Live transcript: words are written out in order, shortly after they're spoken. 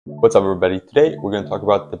What's up everybody? Today we're going to talk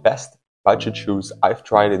about the best budget shoes I've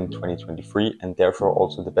tried in 2023 and therefore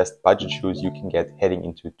also the best budget shoes you can get heading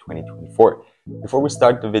into 2024. Before we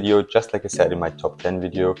start the video, just like I said in my top 10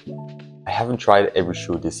 video, I haven't tried every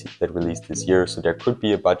shoe that released this year, so there could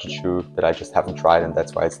be a budget shoe that I just haven't tried and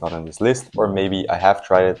that's why it's not on this list, or maybe I have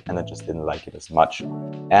tried it and I just didn't like it as much.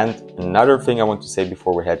 And another thing I want to say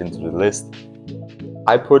before we head into the list,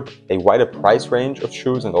 I put a wider price range of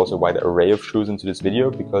shoes and also a wider array of shoes into this video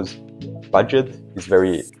because budget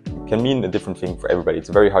can mean a different thing for everybody. It's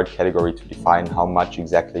a very hard category to define how much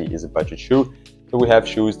exactly is a budget shoe. So we have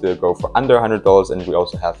shoes that go for under $100 and we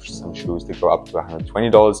also have some shoes that go up to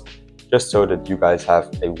 $120, just so that you guys have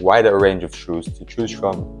a wider range of shoes to choose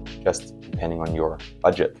from, just depending on your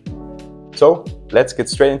budget. So let's get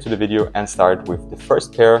straight into the video and start with the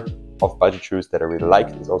first pair of budget shoes that I really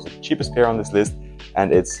liked. It's also the cheapest pair on this list,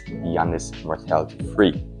 and it's the Immortality 3.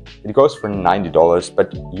 It goes for $90,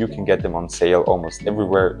 but you can get them on sale almost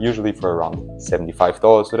everywhere, usually for around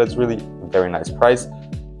 $75, so that's really a very nice price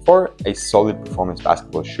for a solid performance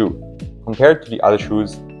basketball shoe. Compared to the other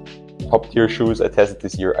shoes, top tier shoes I tested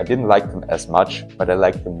this year, I didn't like them as much, but I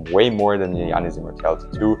liked them way more than the Immortality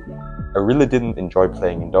 2. I really didn't enjoy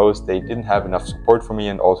playing in those. They didn't have enough support for me,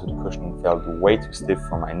 and also the cushioning felt way too stiff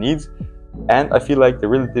for my needs. And I feel like they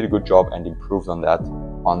really did a good job and improved on that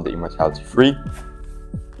on the Immortality 3.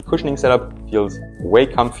 The cushioning setup feels way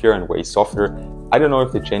comfier and way softer. I don't know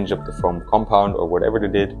if they changed up the foam compound or whatever they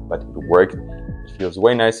did, but it worked. It feels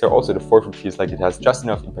way nicer. Also, the forefoot feels like it has just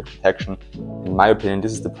enough impact protection. In my opinion,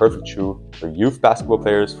 this is the perfect shoe for youth basketball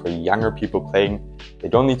players, for younger people playing. They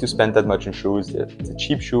don't need to spend that much on shoes. It's a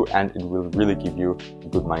cheap shoe and it will really give you a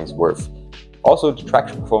good money's worth. Also, the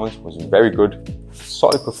traction performance was very good.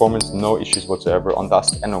 Solid performance, no issues whatsoever on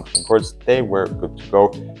dust and on courts. They were good to go,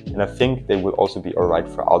 and I think they will also be alright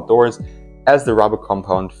for outdoors, as the rubber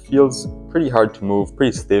compound feels pretty hard to move,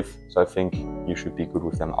 pretty stiff, so I think you should be good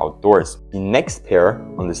with them outdoors. The next pair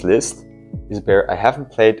on this list is a pair I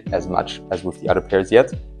haven't played as much as with the other pairs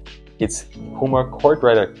yet. It's Puma Court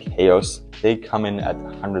Rider Chaos. They come in at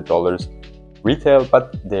 $100 retail,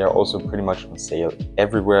 but they are also pretty much on sale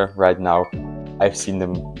everywhere right now. I've seen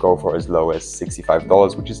them go for as low as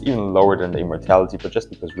 $65, which is even lower than the Immortality, but just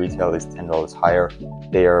because retail is $10 higher,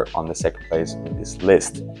 they are on the second place on this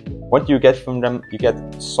list. What do you get from them? You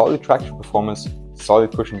get solid traction performance,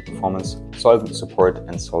 solid cushioning performance, solid support,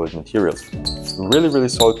 and solid materials. Really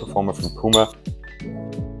solid performer from Puma.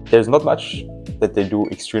 There's not much that they do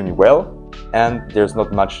extremely well, and there's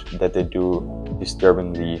not much that they do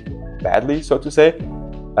disturbingly badly, so to say.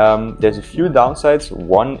 There's a few downsides.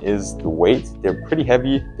 One is the weight. They're pretty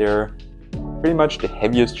heavy. They're pretty much the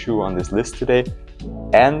heaviest shoe on this list today.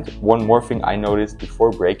 And one more thing I noticed before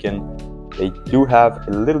break-in, they do have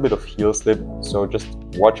a little bit of heel slip, so just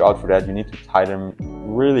watch out for that. You need to tie them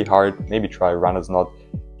really hard, maybe try a runner's knot,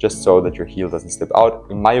 just so that your heel doesn't slip out.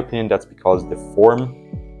 In my opinion, that's because the form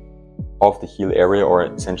of the heel area, or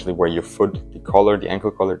essentially where your foot, the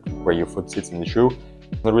ankle collar, where your foot sits in the shoe,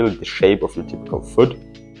 it's not really the shape of your typical foot.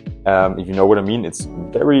 If you know what I mean, it's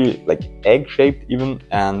very like egg-shaped even,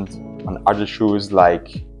 and on other shoes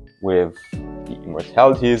like with the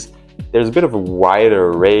Immortalities, there's a bit of a wider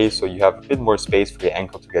array, so you have a bit more space for your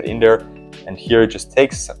ankle to get in there, and here it just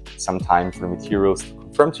takes some time for the materials to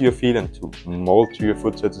conform to your feet and to mold to your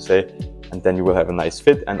foot, so to say, and then you will have a nice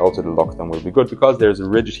fit, and also the lockdown will be good because there's a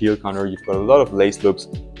rigid heel counter. You've got a lot of lace loops,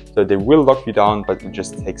 so they will lock you down, but it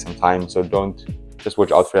just takes some time, so just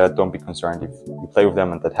watch out for that. Don't be concerned if you play with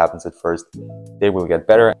them and that happens at first. They will get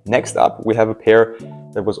better. Next up, we have a pair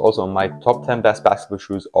that was also on my top 10 best basketball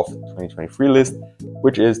shoes of 2023 list,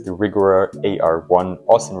 which is the Rigora AR1,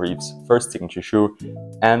 Austin Reeves' first signature shoe.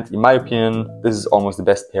 And in my opinion, this is almost the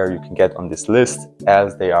best pair you can get on this list,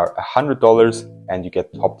 as they are $100 and you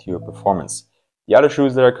get top tier performance. The other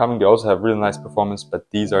shoes that are coming, they also have really nice performance, but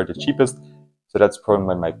these are the cheapest. So that's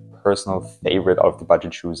probably my personal favorite out of the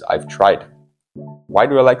budget shoes I've tried. Why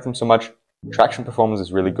do I like them so much? Traction performance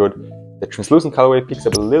is really good. The translucent colorway picks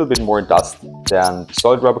up a little bit more dust than the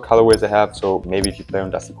solid rubber colorways I have, so maybe if you play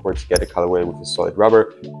on dusty courts, get a colorway with a solid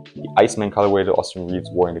rubber. The Iceman colorway that Austin Reeves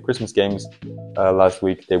wore in the Christmas games last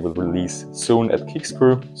week, they will release soon at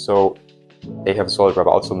Kickscrew, so they have a solid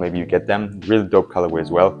rubber outsole, maybe you get them. Really dope colorway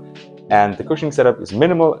as well. And the cushioning setup is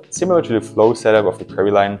minimal, similar to the Flow setup of the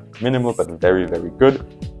Prairie line. Minimal, but very good.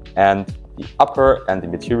 And the upper and the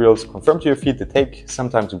materials confirm to your feet. They take some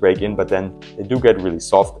time to break in, but then they do get really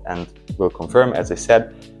soft and will confirm, as I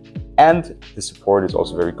said. And the support is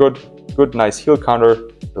also very good. Good, nice heel counter,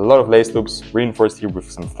 a lot of lace loops, reinforced here with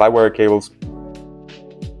some flywire cables.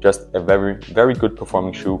 Just a very good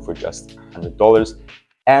performing shoe for just $100.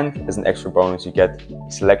 And as an extra bonus, you get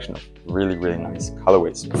a selection of really nice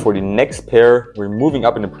colorways. For the next pair, we're moving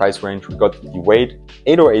up in the price range. We got the Wade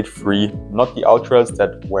 808 free, not the Ultras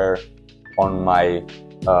that were on my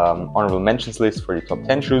honorable mentions list for the top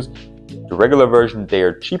 10 shoes. The regular version, they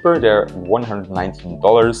are cheaper, they're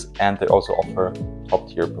 $119, and they also offer top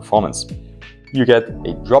tier performance. You get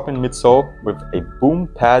a drop-in midsole with a boom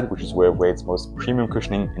pad, which is where Wade's most premium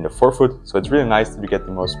cushioning in the forefoot. So it's really nice that you get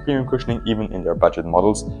the most premium cushioning even in their budget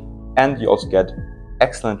models. And you also get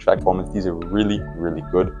excellent traction performance. These are really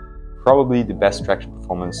good. Probably the best traction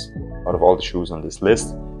performance out of all the shoes on this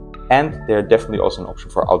list. And they're definitely also an option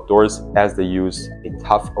for outdoors, as they use a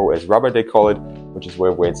tough OS rubber, they call it, which is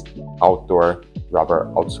where Wade's outdoor rubber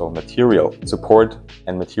outsole material. Support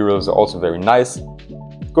and materials are also very nice.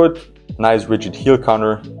 Good. Nice rigid heel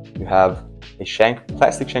counter. You have a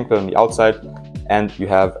plastic shank plate on the outside, and you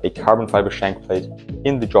have a carbon fiber shank plate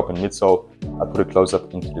in the drop-in midsole. I'll put a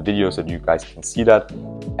close-up into the video so that you guys can see that.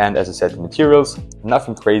 And as I said, the materials,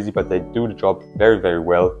 nothing crazy, but they do the job very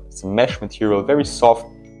well. It's a mesh material, very soft,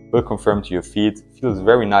 will confirm to your feet, feels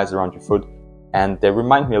very nice around your foot, and they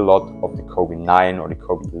remind me a lot of the Kobe 9 or the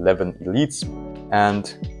Kobe 11 Elites,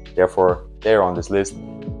 and therefore they're on this list.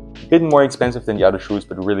 A bit more expensive than the other shoes,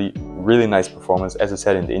 but really nice performance. As I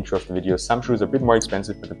said in the intro of the video, some shoes are a bit more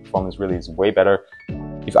expensive, but the performance really is way better.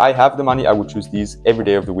 If I have the money, I would choose these every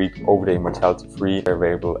day of the week, over the immortality free. They're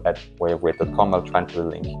available at wayofwade.com. I'll try and put a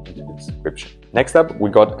link into the description. Next up, we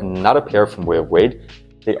got another pair from Way of Wade.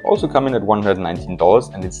 They also come in at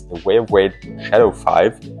 $119, and it's the Way of Wade Shadow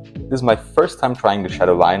 5. This is my first time trying the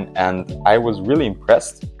Shadow line, and I was really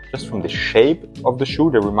impressed. Just from the shape of the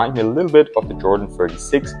shoe, they remind me a little bit of the Jordan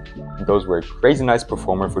 36. And those were a crazy nice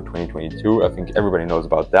performer for 2022. I think everybody knows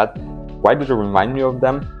about that. Why do they remind me of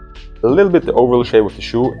them? A little bit the overall shape of the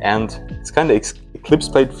shoe, and it's kind of eclipse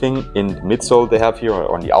plate thing in the midsole they have here,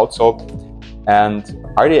 or on the outsole. And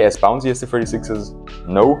are they as bouncy as the 36s?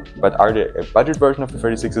 No. But are they a budget version of the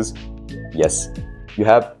 36s? Yes. You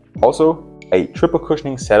have also a triple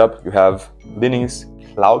cushioning setup. You have Linning's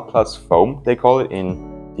Cloud Plus Foam, they call it,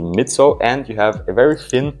 in the midsole, and you have a very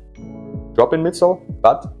thin drop-in midsole,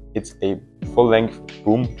 but it's a full-length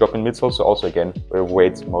boom drop-in midsole. So also again, Way of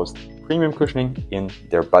Wade's most premium cushioning in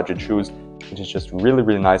their budget shoes, which is just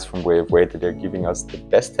really nice from Way of Wade, that they're giving us the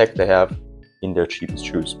best tech they have in their cheapest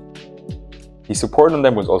shoes. The support on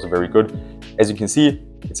them was also very good. As you can see,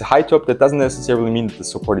 it's a high top. That doesn't necessarily mean that the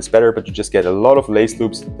support is better, but you just get a lot of lace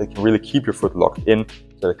loops that can really keep your foot locked in.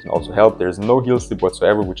 So that can also help. There's no heel slip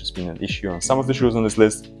whatsoever, which has been an issue on some of the shoes on this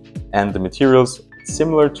list. And the materials,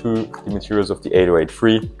 similar to the materials of the 808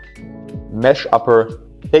 free. Mesh upper,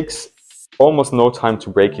 takes almost no time to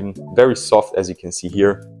break in, very soft as you can see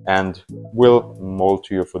here, and will mold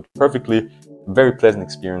to your foot perfectly. Very pleasant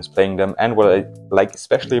experience playing them, and what I like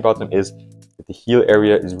especially about them is that the heel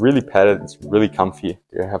area is really padded, it's really comfy.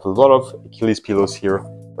 They have a lot of Achilles pillows here,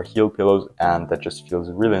 or heel pillows, and that just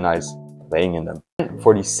feels really nice playing in them.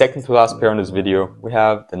 For the second to last pair in this video, we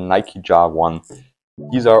have the Nike Ja 1.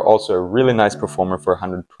 These are also a really nice performer for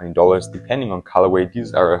 $120, depending on colorway.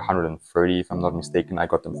 These are $130 if I'm not mistaken. I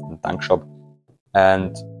got them from the Dunk Shop.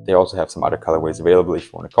 And they also have some other colorways available if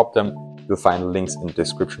you want to cop them. You'll find links in the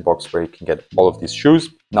description box where you can get all of these shoes.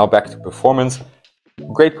 Now back to performance.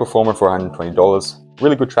 Great performer for $120.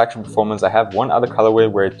 Really good traction performance. I have one other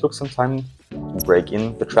colorway where it took some time to break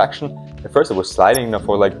in the traction. At first I was sliding and I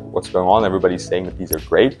thought, like, what's going on? Everybody's saying that these are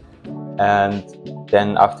great. And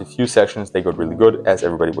then after a few sessions, they got really good, as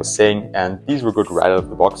everybody was saying. And these were good right out of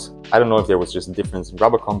the box. I don't know if there was just a difference in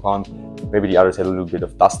rubber compound. Maybe the others had a little bit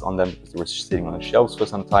of dust on them because they were sitting on the shelves for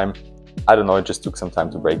some time. I don't know, it just took some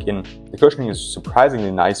time to break in. The cushioning is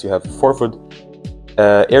surprisingly nice. You have a 4-foot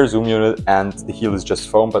air zoom unit, and the heel is just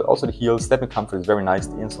foam, but also the heel step and comfort is very nice.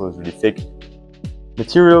 The insole is really thick.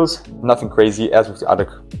 Materials, nothing crazy as with the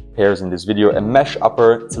other pairs in this video. A mesh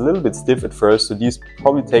upper, it's a little bit stiff at first, so these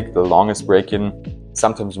probably take the longest break-in.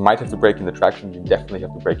 Sometimes you might have to break in the traction, you definitely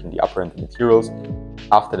have to break in the upper and the materials.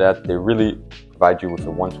 After that, they really provide you with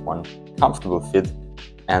a one-to-one comfortable fit,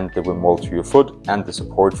 and they will mold to your foot. And the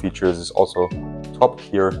support features is also top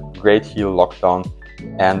tier, great heel lockdown,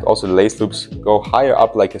 and also the lace loops go higher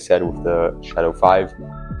up, like I said, with the Shadow 5.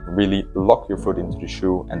 Really lock your foot into the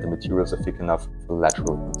shoe, and the materials are thick enough for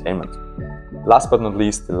lateral containment. Last but not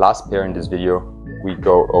least, the last pair in this video, we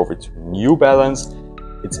go over to New Balance.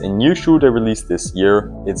 It's a new shoe they released this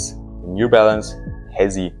year. It's New Balance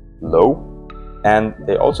Hezi Low, and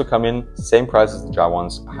they also come in same price as the Ja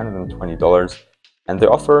ones, $120, and they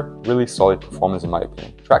offer really solid performance in my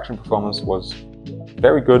opinion. Traction performance was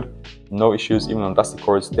very good, no issues even on dusty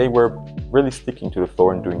courts. They were really sticking to the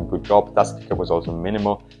floor and doing a good job. Dust kicker was also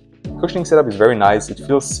minimal. Cushioning setup is very nice. It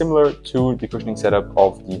feels similar to the cushioning setup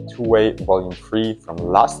of the two-way Volume 3 from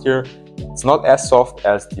last year. It's not as soft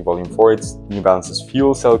as the Volume 4. It's New Balance's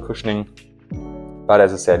fuel cell cushioning, but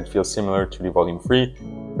as I said, it feels similar to the Volume 3.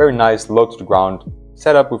 Very nice, low to the ground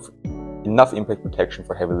setup with enough impact protection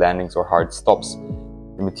for heavy landings or hard stops.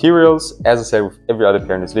 The materials, as I said with every other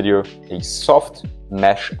pair in this video, a soft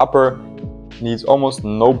mesh upper, needs almost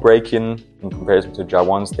no break-in comparison to the Ja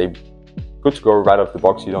 1s. They're good to go right off the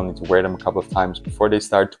box. You don't need to wear them a couple of times before they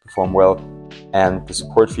start to perform well. And the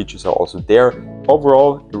support features are also there.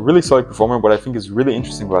 Overall, a really solid performer. What I think is really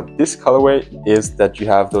interesting about this colorway is that you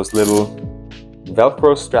have those little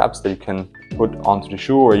Velcro straps that you can put onto the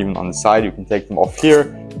shoe or even on the side. You can take them off here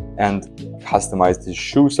and customize the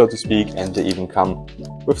shoe, so to speak, and they even come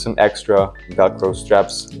with some extra Velcro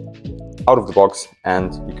straps out of the box,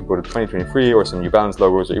 and you can put a 2023 or some New Balance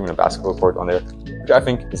logos or even a basketball court on there, which I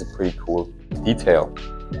think is a pretty cool detail.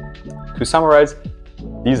 To summarize,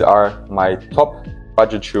 these are my top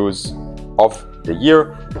budget shoes of the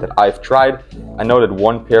year that I've tried. I know that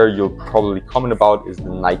one pair you'll probably comment about is the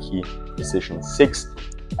Nike Precision 6.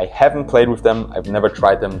 I haven't played with them, I've never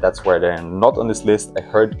tried them, that's why they're not on this list. I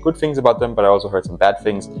heard good things about them, but I also heard some bad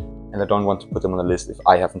things, and I don't want to put them on the list if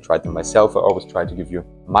I haven't tried them myself. I always try to give you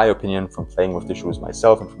my opinion from playing with the shoes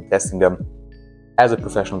myself and from testing them as a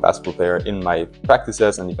professional basketball player in my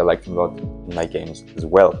practices, and if I like them a lot in my games as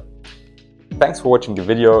well. Thanks for watching the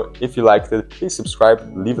video. If you liked it, please subscribe,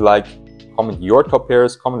 leave a like, comment your top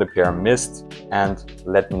pairs, comment a pair I missed, and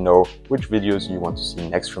let me know which videos you want to see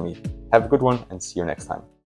next from me. Have a good one and see you next time.